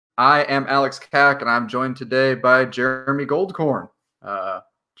I am Alex Kack, and I'm joined today by Jeremy Goldkorn.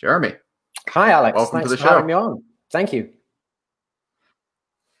 Jeremy. Hi, Alex. Welcome Thanks to the for show. having me on. Thank you.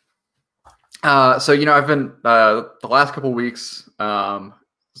 I've been the last couple of weeks kind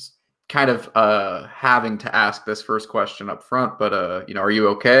of having to ask this first question up front, but are you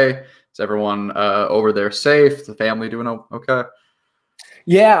okay? Is everyone over there safe? Is the family doing okay?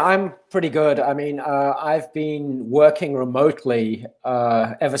 Yeah, I'm pretty good. I mean, I've been working remotely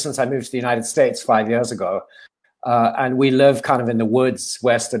ever since I moved to the United States 5 years ago. And we live kind of in the woods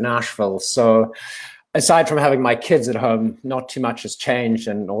west of Nashville. So aside from having my kids at home, not too much has changed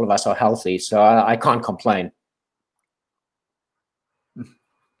and all of us are healthy. So I can't complain.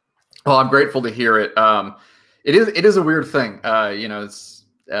 Well, I'm grateful to hear it. It is a weird thing. It's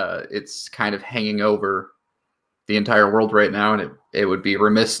kind of hanging over the entire world right now, and it would be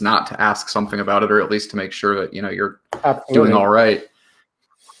remiss not to ask something about it, or at least to make sure that you're Absolutely. doing all right.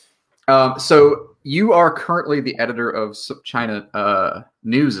 So you are currently the editor of SupChina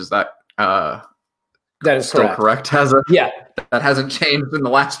News. Is that that is still correct? Yeah, that hasn't changed in the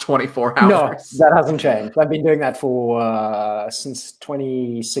last 24 hours. No, that hasn't changed. I've been doing that for since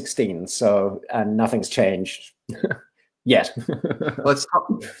 2016. And nothing's changed yet.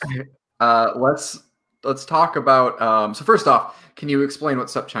 Let's talk about. So first off, can you explain what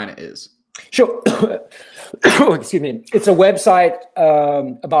SupChina is? Sure. Excuse me. It's a website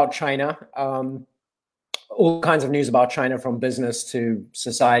about China. All kinds of news about China, from business to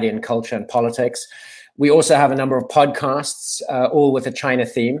society and culture and politics. We also have a number of podcasts, all with a China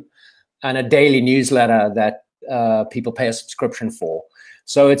theme, and a daily newsletter that people pay a subscription for.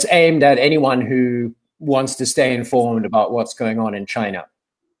 So it's aimed at anyone who wants to stay informed about what's going on in China.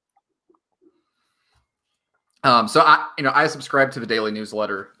 So I subscribe to the daily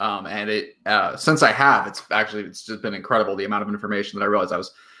newsletter, and it since I have, it's just been incredible, the amount of information that I realized I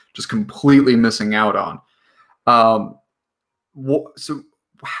was just completely missing out on. So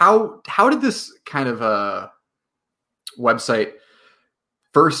how did this kind of website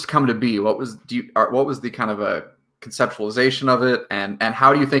first come to be? What was the kind of a conceptualization of it, and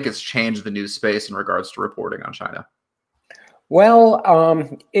how do you think it's changed the news space in regards to reporting on China? Well,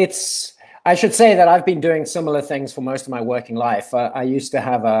 I should say that I've been doing similar things for most of my working life. I used to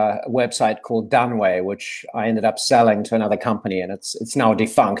have a website called Danwei, which I ended up selling to another company, and it's now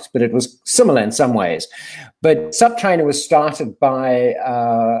defunct, but it was similar in some ways. But SupChina was started by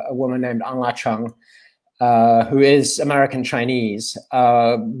a woman named Anla Cheng, who is American Chinese,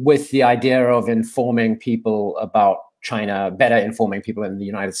 with the idea of informing people about China, better informing people in the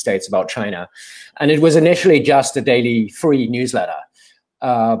United States about China. And it was initially just a daily free newsletter.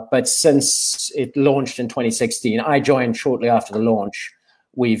 But since it launched in 2016, I joined shortly after the launch.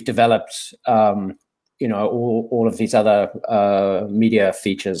 We've developed, all of these other media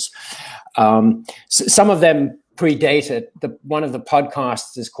features. Some of them predated. One of the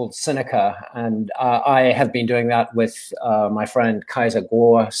podcasts is called Sinica, and I have been doing that with my friend Kaiser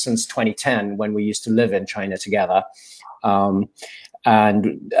Guo since 2010, when we used to live in China together. And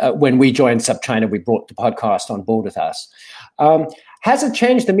when we joined SupChina, we brought the podcast on board with us. Has it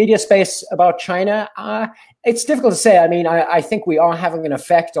changed the media space about China? It's difficult to say. I mean, I think we are having an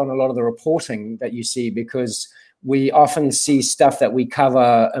effect on a lot of the reporting that you see, because we often see stuff that we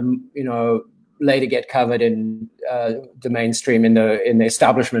cover, later get covered in the mainstream, in the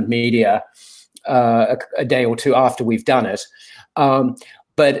establishment media a day or two after we've done it.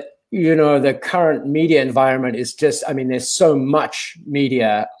 But the current media environment is just, I mean, there's so much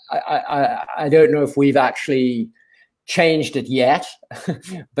media. I don't know if we've actually changed it yet,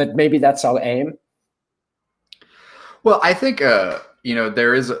 but maybe that's our aim. Well, I think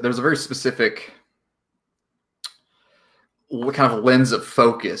there's a very specific kind of lens of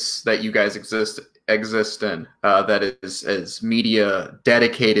focus that you guys exist in, that is media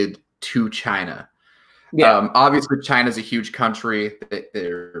dedicated to China. Yeah. Obviously, China's a huge country.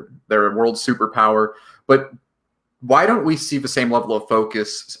 They're a world superpower, but why don't we see the same level of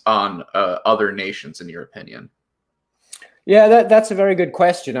focus on other nations, in your opinion? Yeah, that's a very good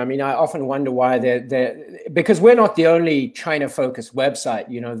question. I mean, I often wonder why because we're not the only China-focused website.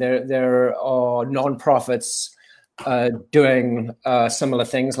 There are nonprofits doing similar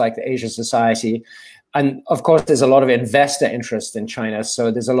things, like the Asia Society. And of course, there's a lot of investor interest in China.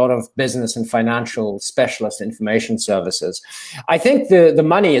 So there's a lot of business and financial specialist information services. I think the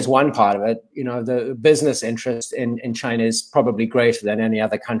money is one part of it. The business interest in China is probably greater than any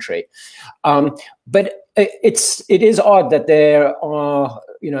other country. But it is odd that there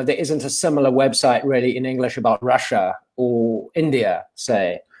isn't a similar website really in English about Russia or India,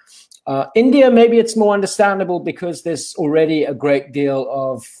 say. India, maybe it's more understandable because there's already a great deal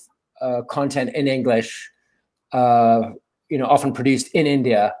of content in English, often produced in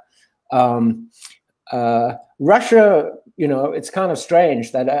India. Russia, it's kind of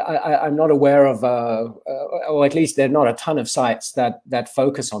strange that I'm not aware of, or at least there are not a ton of sites that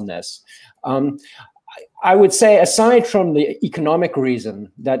focus on this. I would say, aside from the economic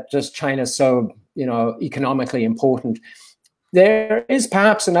reason that just China's so, economically important, there is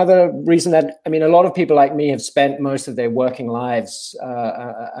perhaps another reason that, a lot of people like me have spent most of their working lives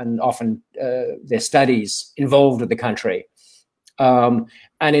and often their studies involved with the country. And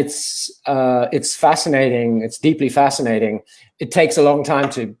it's fascinating. It's deeply fascinating. It takes a long time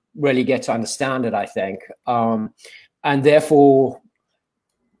to really get to understand it, I think. And therefore,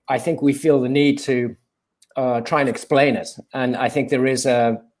 I think we feel the need to try and explain it. And I think there is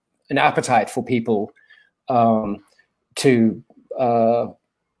an appetite for people to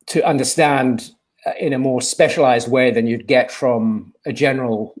understand in a more specialized way than you'd get from a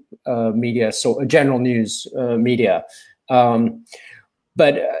general media, so a general news media.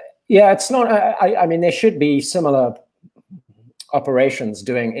 But yeah, it's not. There should be similar operations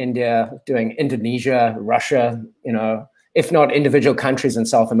doing India, doing Indonesia, Russia. If not individual countries in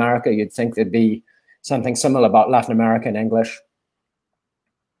South America, you'd think there'd be something similar about Latin America in English.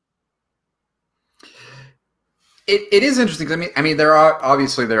 It is interesting. There are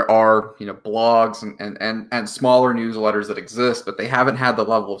blogs and smaller newsletters that exist, but they haven't had the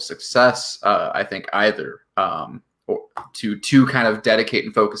level of success, I think, either, to kind of dedicate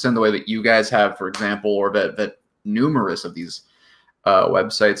and focus in the way that you guys have, for example, or that numerous of these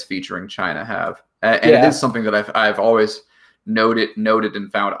websites featuring China have. And it is something that I've always noted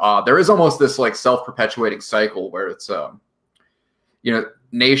and found odd. There is almost this like self-perpetuating cycle where it's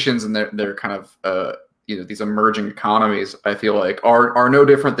nations and their kind of these emerging economies, I feel like, are no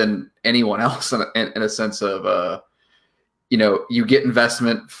different than anyone else in a sense of you get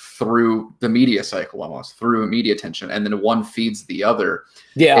investment through the media cycle, almost through media attention, and then one feeds the other.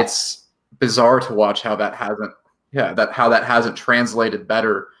 Yeah, it's bizarre to watch how that hasn't translated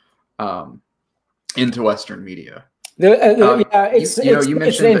better into Western media. It's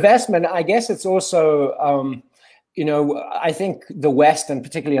the investment. I guess it's also I think the West, and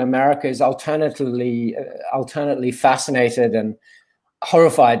particularly America, is alternately fascinated and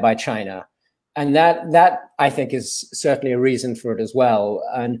horrified by China. And that I think is certainly a reason for it as well.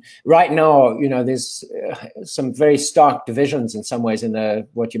 And right now, there's some very stark divisions in some ways in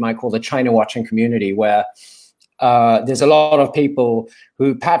what you might call the China watching community, where there's a lot of people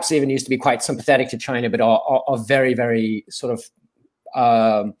who perhaps even used to be quite sympathetic to China, but are very, very sort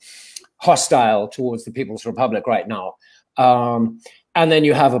of hostile towards the People's Republic right now. And then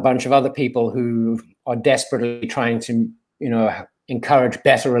you have a bunch of other people who are desperately trying to, encourage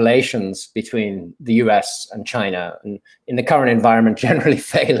better relations between the US and China, and in the current environment, generally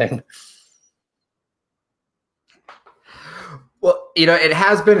failing. Well, it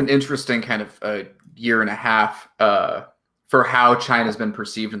has been an interesting kind of year and a half for how China's been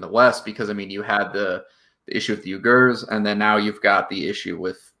perceived in the West, because, you had the issue with the Uyghurs, and then now you've got the issue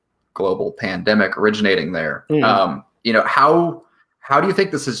with global pandemic originating there. How do you think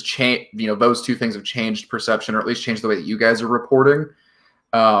this has changed? Those two things have changed perception, or at least changed the way that you guys are reporting.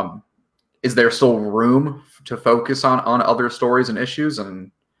 Is there still room to focus on other stories and issues,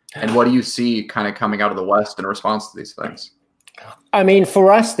 and what do you see kind of coming out of the West in response to these things?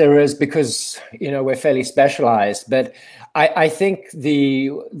 For us, there is, because we're fairly specialized. But I think the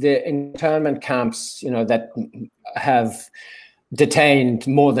internment camps, that have detained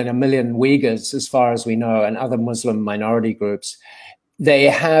more than 1 million Uyghurs, as far as we know, and other Muslim minority groups, they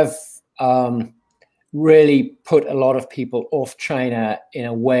have really put a lot of people off China in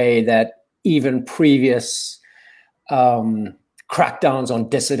a way that even previous crackdowns on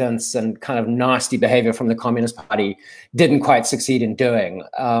dissidents and kind of nasty behavior from the Communist Party didn't quite succeed in doing.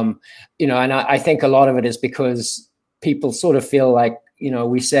 And I think a lot of it is because people sort of feel like,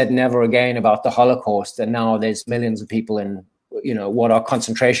 we said never again about the Holocaust, and now there's millions of people in, what are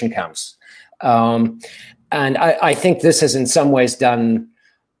concentration camps. And I think this has in some ways done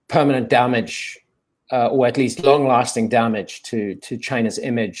permanent damage, or at least long-lasting damage to China's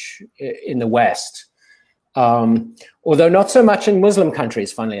image in the West. Although not so much in Muslim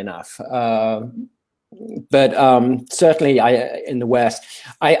countries, funnily enough. But certainly in the West.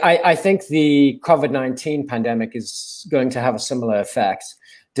 I think the COVID-19 pandemic is going to have a similar effect,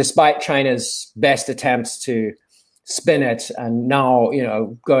 despite China's best attempts to spin it, and now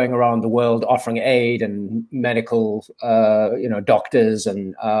going around the world offering aid and medical doctors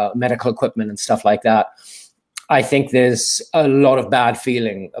and medical equipment and stuff like that. I think there's a lot of bad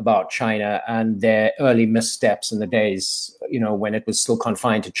feeling about China and their early missteps in the days, when it was still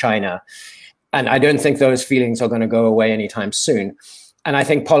confined to China. And I don't think those feelings are going to go away anytime soon. And I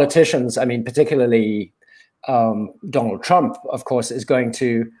think politicians, particularly Donald Trump, of course, is going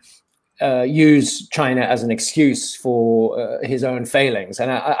to use China as an excuse for his own failings. And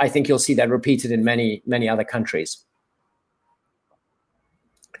I think you'll see that repeated in many, many other countries.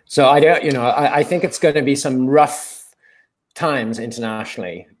 So I think it's going to be some rough times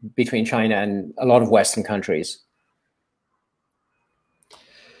internationally between China and a lot of Western countries.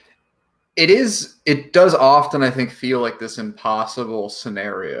 It does often, I think, feel like this impossible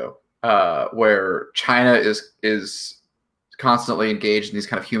scenario where China is constantly engaged in these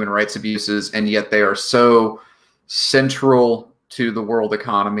kind of human rights abuses, and yet they are so central to the world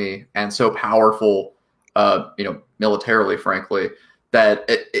economy and so powerful, militarily, frankly, that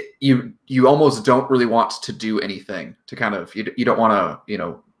you almost don't really want to do anything to kind of, you don't want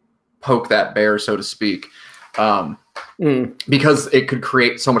to, poke that bear, so to speak, because it could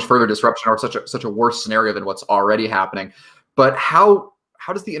create so much further disruption or such a worse scenario than what's already happening. But how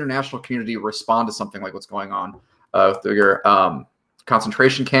does the international community respond to something like what's going on through your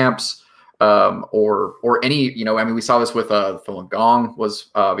concentration camps, or any, we saw this with Falun Gong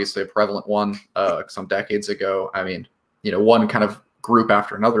was obviously a prevalent one some decades ago. One kind of group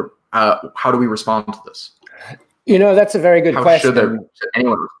after another. How do we respond to this? That's a very good question. Should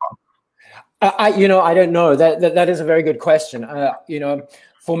anyone respond? I don't know. That is a very good question.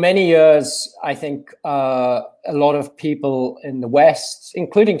 For many years, I think a lot of people in the West,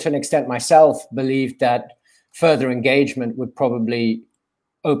 including to an extent myself, believed that further engagement would probably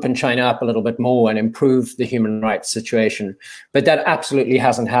open China up a little bit more and improve the human rights situation. But that absolutely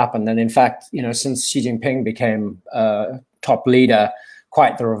hasn't happened. And in fact, since Xi Jinping became top leader,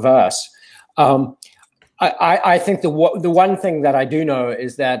 quite the reverse. I think the one thing that I do know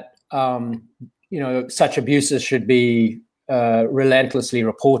is that such abuses should be relentlessly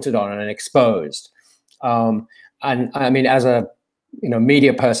reported on and exposed. And as a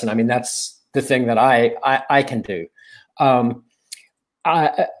media person, that's the thing that I can do.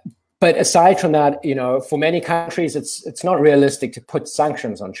 But aside from that, for many countries, it's not realistic to put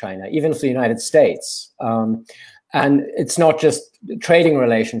sanctions on China, even for the United States. And it's not just trading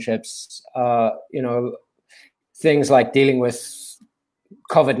relationships. Things like dealing with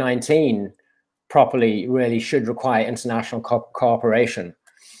COVID-19 properly really should require international cooperation.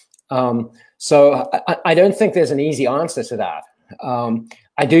 So I don't think there's an easy answer to that.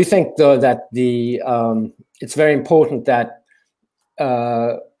 I do think, though, that it's very important that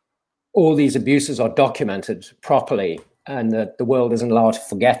all these abuses are documented properly and that the world isn't allowed to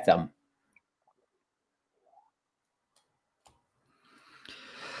forget them.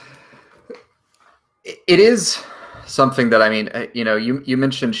 It is something that, you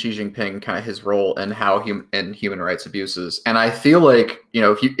mentioned Xi Jinping, kind of his role and in human rights abuses. And I feel like,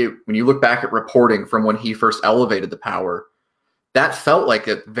 when you look back at reporting from when he first elevated the power, that felt like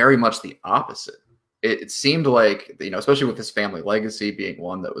very much the opposite. It seemed like, especially with his family legacy being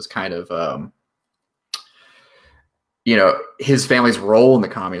one that was kind of, his family's role in the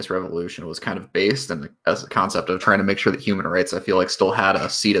communist revolution was kind of based as a concept of trying to make sure that human rights, I feel like, still had a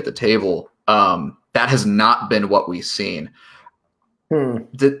seat at the table. That has not been what we've seen.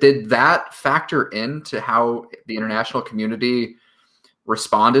 Did that factor into how the international community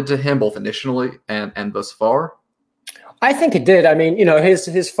responded to him, both initially and thus far? I think it did.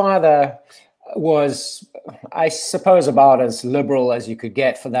 His father was, I suppose, about as liberal as you could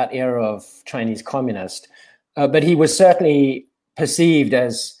get for that era of Chinese communist. But he was certainly perceived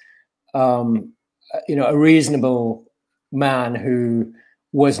as, a reasonable man who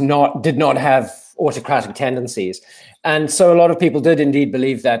did not have autocratic tendencies. And so a lot of people did indeed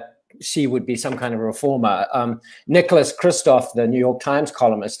believe that Xi would be some kind of reformer. Nicholas Kristof, the New York Times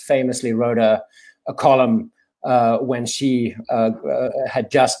columnist, famously wrote a column when Xi had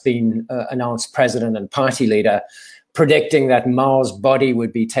just been announced president and party leader, predicting that Mao's body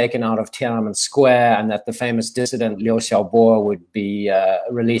would be taken out of Tiananmen Square and that the famous dissident Liu Xiaobo would be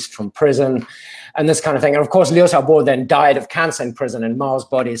released from prison and this kind of thing. And of course, Liu Xiaobo then died of cancer in prison, and Mao's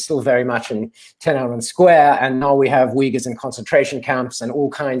body is still very much in Tiananmen Square. And now we have Uyghurs in concentration camps and all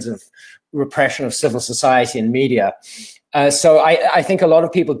kinds of repression of civil society and media. So I think a lot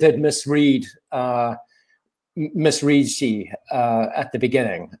of people did misread Xi at the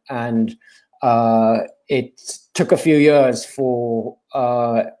beginning. And it took a few years for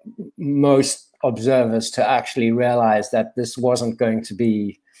most observers to actually realize that this wasn't going to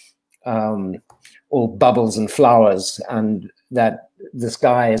be all bubbles and flowers, and that this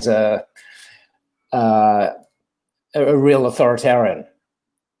guy is a real authoritarian.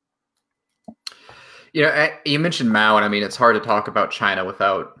 You mentioned Mao, and I mean, it's hard to talk about China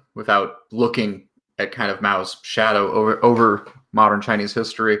without looking at kind of Mao's shadow over modern Chinese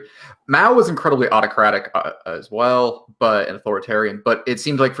history. Mao was incredibly autocratic as well, but an authoritarian. But it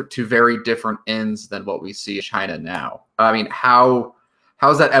seems like to very different ends than what we see in China now. I mean,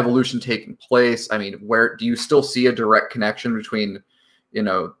 how's that evolution taking place? I mean, where do you still see a direct connection between,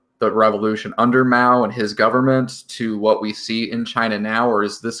 the revolution under Mao and his government to what we see in China now, or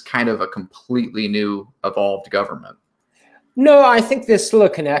is this kind of a completely new, evolved government? No, I think there's still a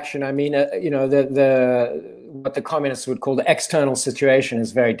connection. I mean, what the communists would call the external situation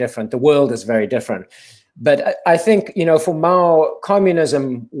is very different. The world is very different. But I think, for Mao,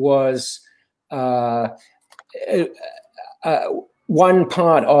 communism was one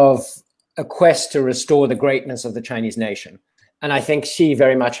part of a quest to restore the greatness of the Chinese nation. And I think Xi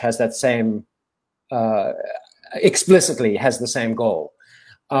very much has that same, explicitly has the same goal.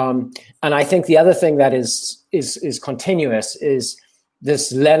 And I think the other thing that is continuous is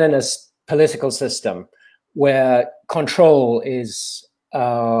this Leninist political system, where control is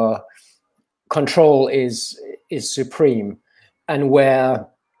supreme, and where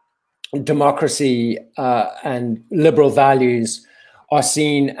democracy and liberal values are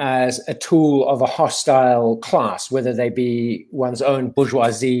seen as a tool of a hostile class, whether they be one's own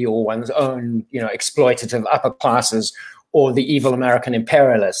bourgeoisie or one's own, exploitative upper classes, or the evil American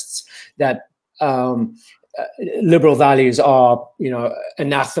imperialists. That liberal values are,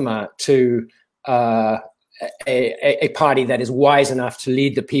 anathema to a party that is wise enough to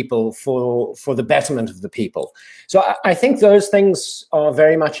lead the people for the betterment of the people. So I think those things are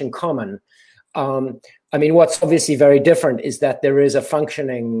very much in common. I mean, what's obviously very different is that there is a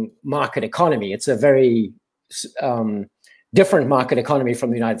functioning market economy. It's a very different market economy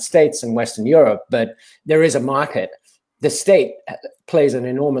from the United States and Western Europe, but there is a market. The state plays an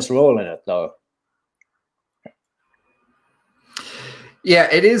enormous role in it, though. Yeah,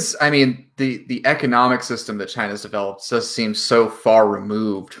 it is. I mean, the economic system that China's developed just seems so far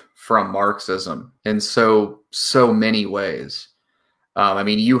removed from Marxism in so many ways. I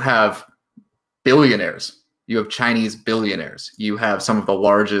mean, you have billionaires. You have Chinese billionaires. You have some of the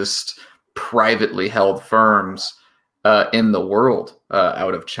largest privately held firms in the world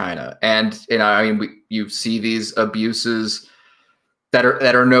out of China, and I mean, you see these abuses that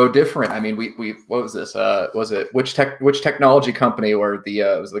are no different. I mean, what was this? Was it which technology company where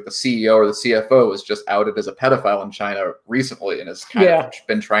it was like the CEO or the CFO was just outed as a pedophile in China recently, and has kind of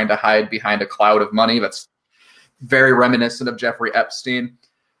been trying to hide behind a cloud of money that's very reminiscent of Jeffrey Epstein.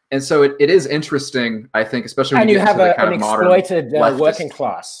 And so it is interesting, I think, especially when you have an exploited working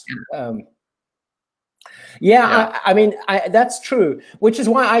class. I mean, that's true, which is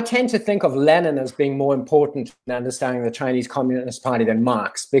why I tend to think of Lenin as being more important in understanding the Chinese Communist Party than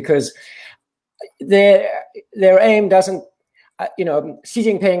Marx, because their aim doesn't, Xi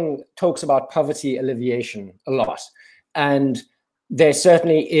Jinping talks about poverty alleviation a lot, and there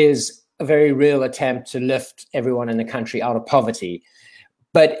certainly is a very real attempt to lift everyone in the country out of poverty.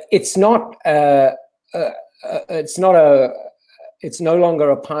 But it's no longer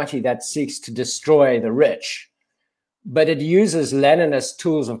a party that seeks to destroy the rich, but it uses Leninist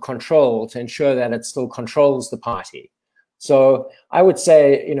tools of control to ensure that it still controls the party. So I would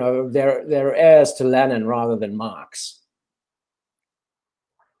say, they're heirs to Lenin rather than Marx.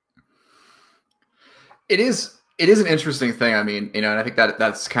 It is an interesting thing. I mean, and I think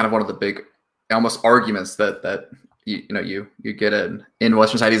that's kind of one of the big, almost arguments that you get in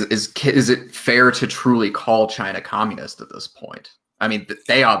Western societies is it fair to truly call China communist at this point? I mean,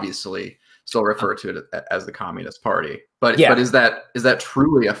 they obviously still refer to it as the Communist Party, but is that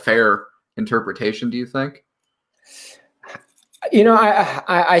truly a fair interpretation, do you think?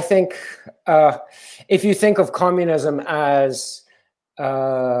 I think if you think of communism as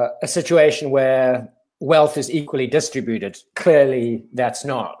a situation where wealth is equally distributed, clearly that's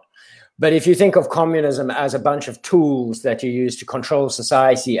not. But if you think of communism as a bunch of tools that you use to control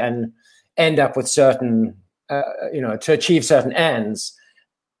society and end up with certain, to achieve certain ends,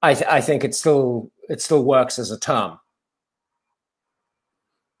 I think it still works as a term.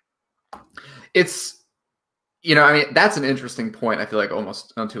 It's, I mean, that's an interesting point. I feel like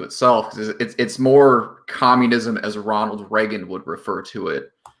almost unto itself, because it's more communism as Ronald Reagan would refer to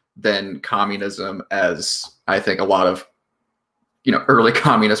it than communism as I think a lot of early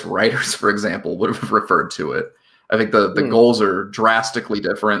communist writers, for example, would have referred to it. I think the goals are drastically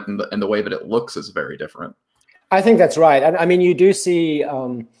different, and the way that it looks is very different. I think that's right. And I mean, you do see,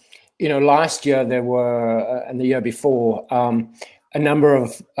 last year there were, and the year before, a number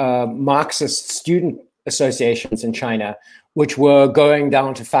of Marxist student associations in China, which were going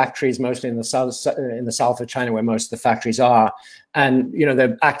down to factories, mostly in the south of China, where most of the factories are, and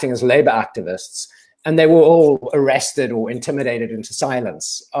they're acting as labor activists, and they were all arrested or intimidated into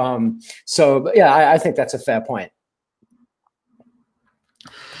silence. So yeah, I think that's a fair point.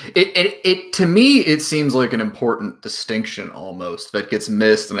 It to me, it seems like an important distinction almost that gets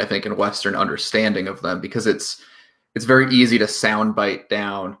missed, and I think in Western understanding of them, because it's very easy to soundbite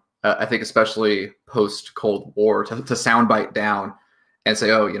down. I think especially post Cold War to soundbite down and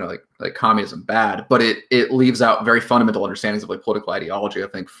say, oh, like communism bad, but it leaves out very fundamental understandings of like political ideology, I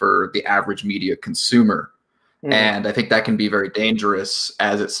think, for the average media consumer. And I think that can be very dangerous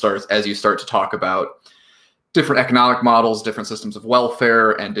as you start to talk about different economic models, different systems of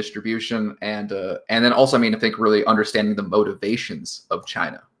welfare and distribution, and then also, I think really understanding the motivations of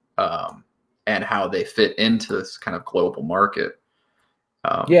China and how they fit into this kind of global market.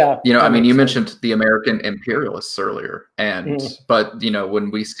 You mentioned the American imperialists earlier, but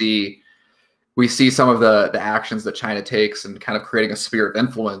when we see some of the actions that China takes and kind of creating a sphere of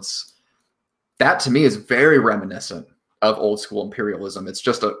influence, that to me is very reminiscent of old school imperialism. It's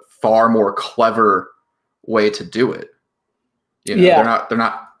just a far more clever way to do it. They're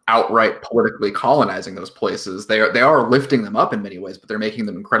not outright politically colonizing those places. They are lifting them up in many ways, but they're making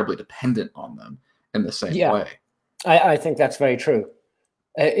them incredibly dependent on them in the same way. I think that's very true.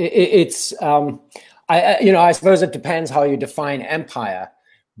 I suppose it depends how you define empire,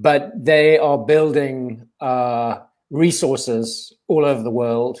 but they are building resources all over the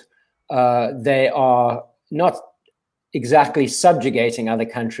world. They are not exactly subjugating other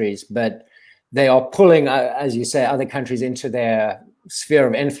countries, but they are pulling, as you say, other countries into their sphere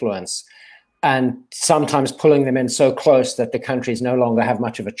of influence, and sometimes pulling them in so close that the countries no longer have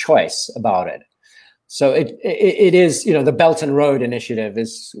much of a choice about it. So it is, the Belt and Road Initiative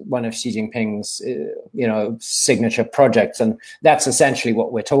is one of Xi Jinping's, signature projects. And that's essentially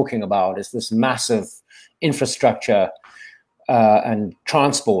what we're talking about, is this massive infrastructure and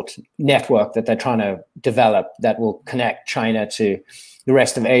transport network that they're trying to develop that will connect China to the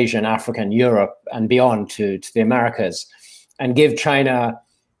rest of Asia and Africa and Europe and beyond to the Americas, and give China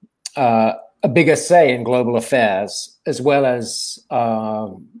a bigger say in global affairs, as well as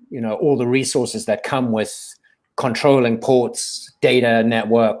all the resources that come with controlling ports, data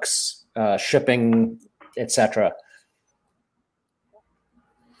networks, shipping, etc.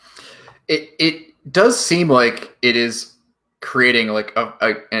 It does seem like it is creating like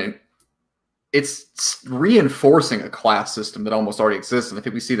and it's reinforcing a class system that almost already exists, and I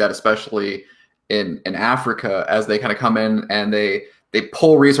think we see that especially in Africa, as they kind of come in and they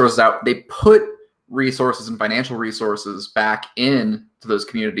pull resources out, they put resources and financial resources back in to those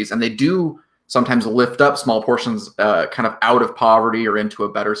communities, and they do sometimes lift up small portions kind of out of poverty or into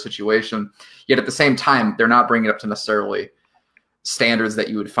a better situation. Yet at the same time, they're not bringing it up to necessarily standards that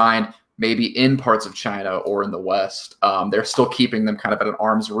you would find maybe in parts of China or in the West. They're still keeping them kind of at an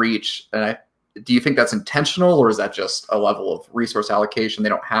arm's reach. And do you think that's intentional, or is that just a level of resource allocation they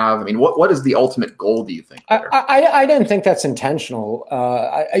don't have? I mean, what is the ultimate goal, do you think? I don't think that's intentional.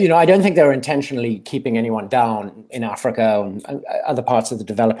 I don't think they're intentionally keeping anyone down in Africa and other parts of the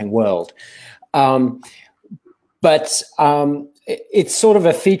developing world. But it's sort of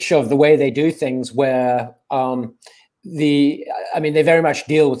a feature of the way they do things, where they very much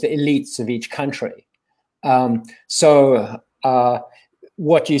deal with the elites of each country.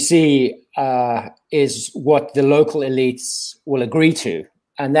 What you see is what the local elites will agree to,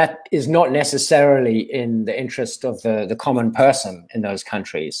 and that is not necessarily in the interest of the common person in those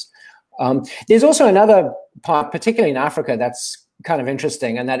countries. There's also another part, particularly in Africa, that's kind of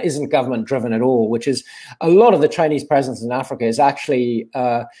interesting, and that isn't government driven at all, which is a lot of the Chinese presence in Africa is actually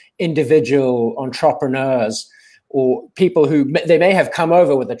individual entrepreneurs, or people who they may have come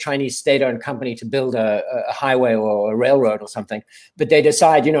over with a Chinese state-owned company to build a highway or a railroad or something, but they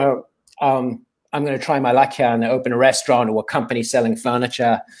decide, I'm going to try my luck here, and they open a restaurant or a company selling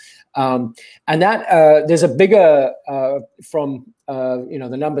furniture. And that there's a bigger, from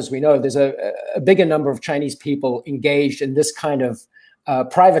the numbers we know, there's a bigger number of Chinese people engaged in this kind of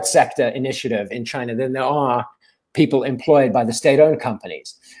private sector initiative in China than there are people employed by the state-owned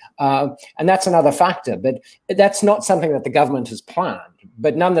companies. And that's another factor, but that's not something that the government has planned.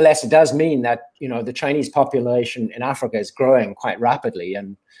 But nonetheless, it does mean that, the Chinese population in Africa is growing quite rapidly,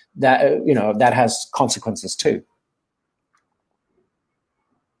 and that, that has consequences too.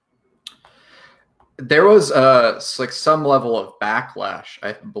 There was like some level of backlash,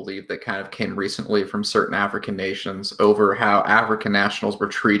 I believe, that kind of came recently from certain African nations over how African nationals were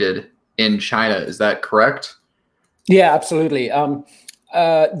treated in China. Is that correct? Yeah, absolutely.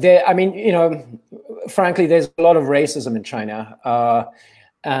 I mean, frankly, there's a lot of racism in China,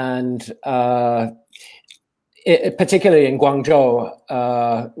 and particularly in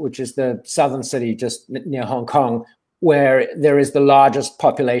Guangzhou, which is the southern city just near Hong Kong, where there is the largest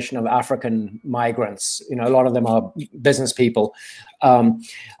population of African migrants. A lot of them are business people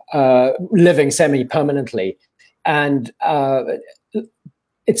living semi-permanently. And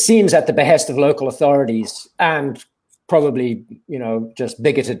it seems at the behest of local authorities and probably, just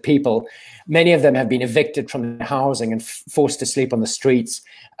bigoted people, many of them have been evicted from their housing and forced to sleep on the streets.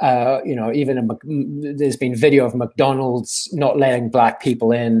 Even there's been video of McDonald's not letting black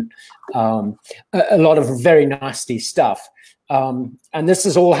people in. A lot of very nasty stuff. And this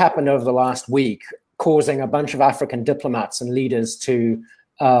has all happened over the last week, causing a bunch of African diplomats and leaders to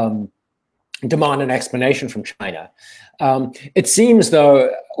demand an explanation from China. It seems, though,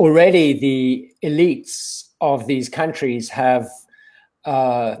 already the elites of these countries have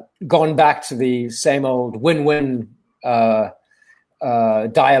gone back to the same old win-win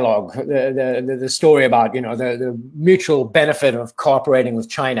dialogue, the story about the mutual benefit of cooperating with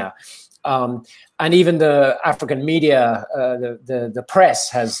China, and even the African media, the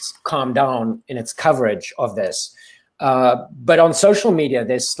press has calmed down in its coverage of this. But on social media,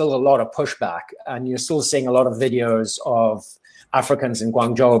 there's still a lot of pushback, and you're still seeing a lot of videos of Africans in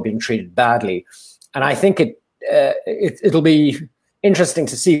Guangzhou being treated badly. And I think it'll be interesting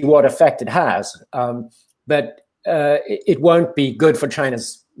to see what effect it has. But it won't be good for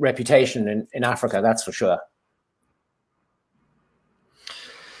China's reputation in Africa, that's for sure.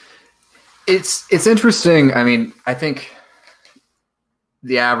 It's interesting. I mean, I think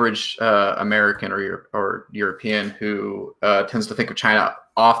the average American or European who tends to think of China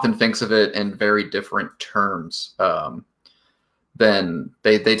often thinks of it in very different terms than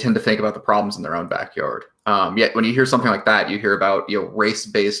they tend to think about the problems in their own backyard. Yet when you hear something like that, you hear about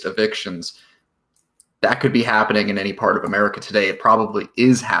race-based evictions. That could be happening in any part of America today. It probably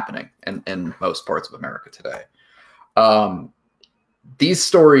is happening in most parts of America today. These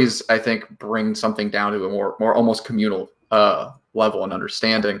stories, I think, bring something down to a more almost communal level and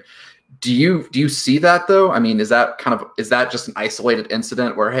understanding. Do you see that though? I mean, is that just an isolated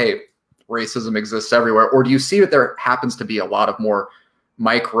incident where, hey, racism exists everywhere, or do you see that there happens to be a lot of more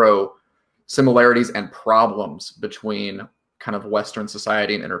micro similarities and problems between kind of Western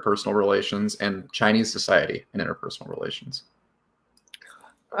society and interpersonal relations and Chinese society and interpersonal relations?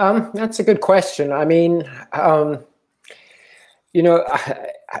 That's a good question. I mean, I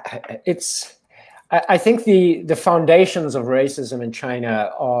think the foundations of racism in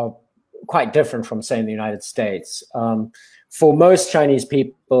China are quite different from, say, in the United States. For most Chinese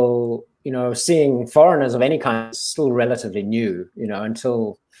people, seeing foreigners of any kind is still relatively new.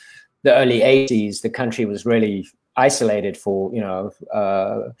 Until the early 80s, the country was really isolated for 4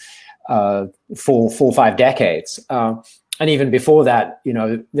 or 5 decades. And even before that,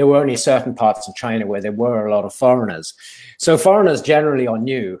 there were only certain parts of China where there were a lot of foreigners. So foreigners generally are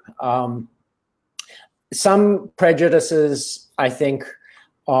new. Some prejudices, I think,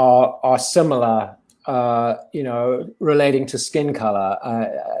 are similar, relating to skin color.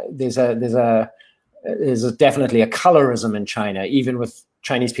 There's definitely a colorism in China, even with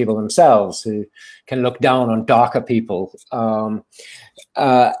Chinese people themselves who can look down on darker people. And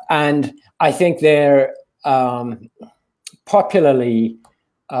I think they're popularly,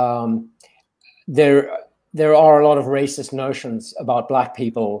 there are a lot of racist notions about Black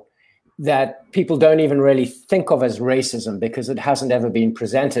people that people don't even really think of as racism because it hasn't ever been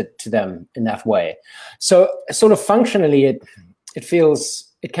presented to them in that way. So sort of functionally, it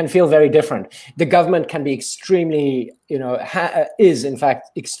can feel very different. The government can be extremely, is in fact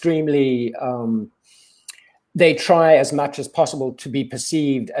extremely, they try as much as possible to be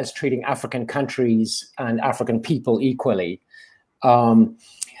perceived as treating African countries and African people equally. And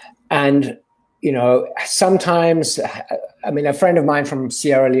sometimes, I mean, a friend of mine from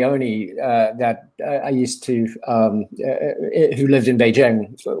Sierra Leone that I used to, who lived in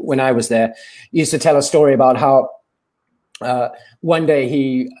Beijing when I was there, used to tell a story about how one day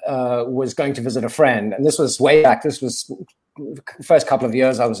he was going to visit a friend, and this was way back. This was the first couple of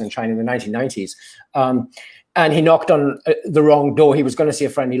years I was in China in the 1990s. And he knocked on the wrong door. He was going to see a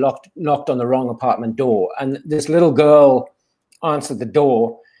friend. He knocked on the wrong apartment door. And this little girl answered the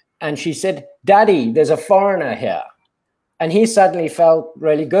door. And she said, "Daddy, there's a foreigner here." And he suddenly felt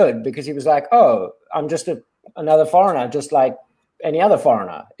really good because he was like, "Oh, I'm just another foreigner, just like any other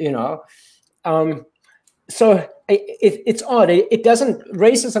foreigner," So it's odd.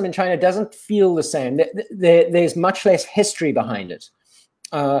 Racism in China doesn't feel the same. There's much less history behind it.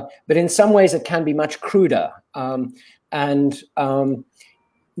 But in some ways, it can be much cruder. and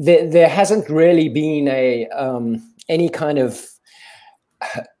there hasn't really been any kind of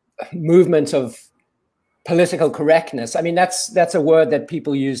movement of political correctness. I mean, that's a word that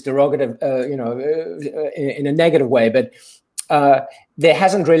people use derogative, in a negative way, but there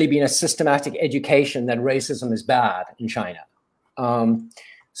hasn't really been a systematic education that racism is bad in China.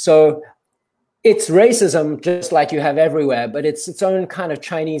 So it's racism just like you have everywhere, but it's its own kind of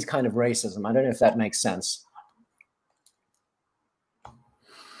Chinese kind of racism. I don't know if that makes sense.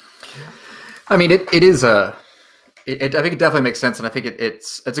 I mean, it is a. I think it definitely makes sense, and I think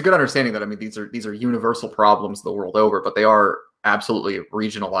it's a good understanding that, I mean, these are universal problems the world over, but they are absolutely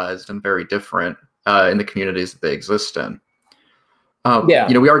regionalized and very different in the communities that they exist in.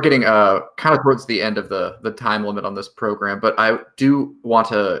 Yeah, we are getting kind of towards the end of the time limit on this program, but I do want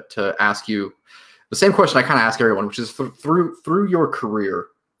to ask you the same question I kind of ask everyone, which is through your career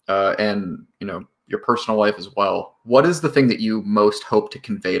and your personal life as well, what is the thing that you most hope to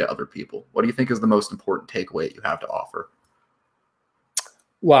convey to other people? What do you think is the most important takeaway that you have to offer?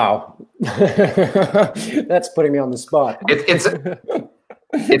 Wow, that's putting me on the spot.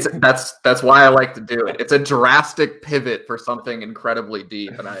 That's why I like to do it. It's a drastic pivot for something incredibly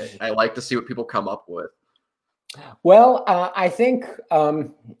deep, and I like to see what people come up with. Well, I think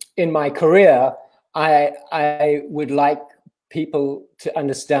in my career, I would like people to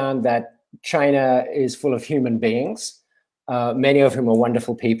understand that China is full of human beings, many of whom are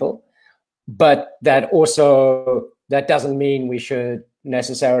wonderful people, but that doesn't mean we should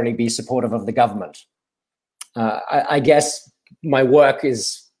necessarily be supportive of the government. I guess my work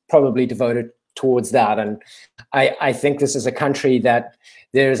is probably devoted towards that. And I think this is a country that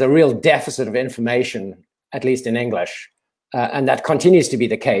there's a real deficit of information, at least in English. And that continues to be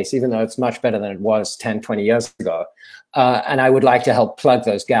the case, even though it's much better than it was 10, 20 years ago. And I would like to help plug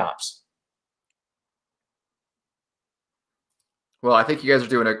those gaps. Well, I think you guys are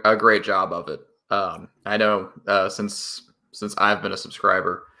doing a great job of it. I know since I've been a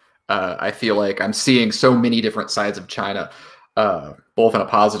subscriber, I feel like I'm seeing so many different sides of China, both in a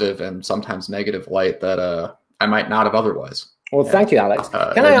positive and sometimes negative light that I might not have otherwise. Well, thank you, Alex.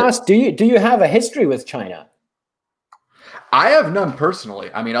 Can I ask, do you have a history with China? I have none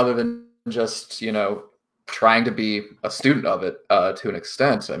personally. I mean, other than just, trying to be a student of it to an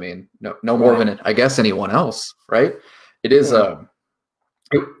extent. I mean, no more than, I guess, anyone else, right? It is,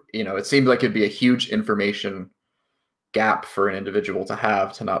 it seems like it'd be a huge information gap for an individual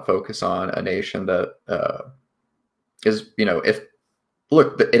to not focus on a nation that is,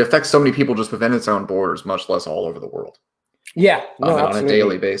 it affects so many people just within its own borders, much less all over the world. Yeah, no, on a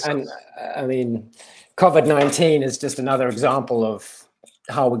daily basis. And I mean, COVID-19 is just another example of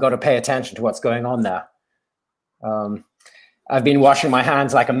how we got to pay attention to what's going on there. I've been washing my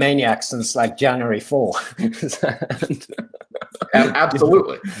hands like a maniac since like January 4.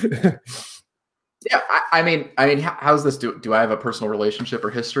 Absolutely. Yeah, I mean, how's this? Do I have a personal relationship or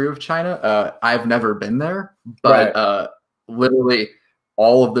history with China? I've never been there, but literally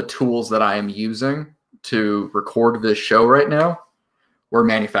all of the tools that I am using to record this show right now were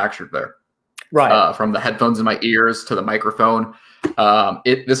manufactured there. Right. From the headphones in my ears to the microphone.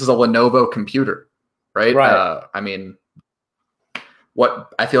 This is a Lenovo computer, right? Right. I mean,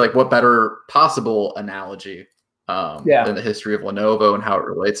 I feel like what better possible analogy than the history of Lenovo and how it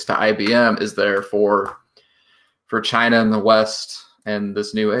relates to IBM is there for China and the West and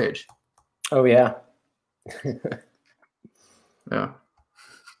this new age. Oh yeah. Yeah.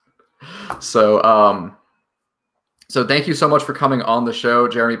 So thank you so much for coming on the show,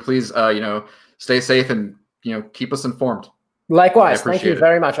 Jeremy. Please, stay safe and, keep us informed. Likewise. Thank you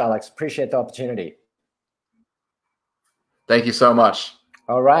very much, Alex. Appreciate the opportunity. Thank you so much.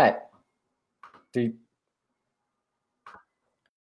 All right.